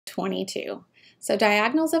22. So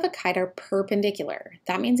diagonals of a kite are perpendicular.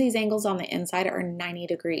 That means these angles on the inside are 90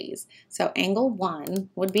 degrees. So angle 1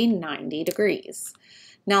 would be 90 degrees.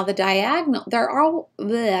 Now the diagonal,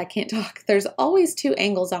 I can't talk. There's always two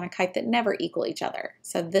angles on a kite that never equal each other.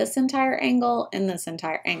 So this entire angle and this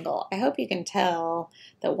entire angle. I hope you can tell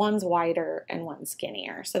that one's wider and one's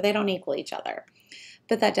skinnier, so they don't equal each other.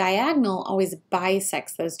 But that diagonal always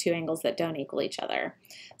bisects those two angles that don't equal each other.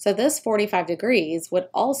 So this 45 degrees would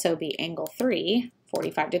also be angle 3,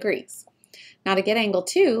 45 degrees. Now to get angle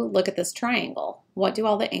 2, look at this triangle. What do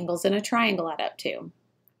all the angles in a triangle add up to?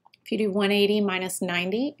 If you do 180 minus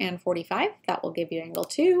 90 and 45, that will give you angle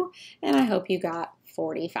 2, and I hope you got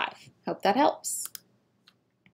 45. Hope that helps.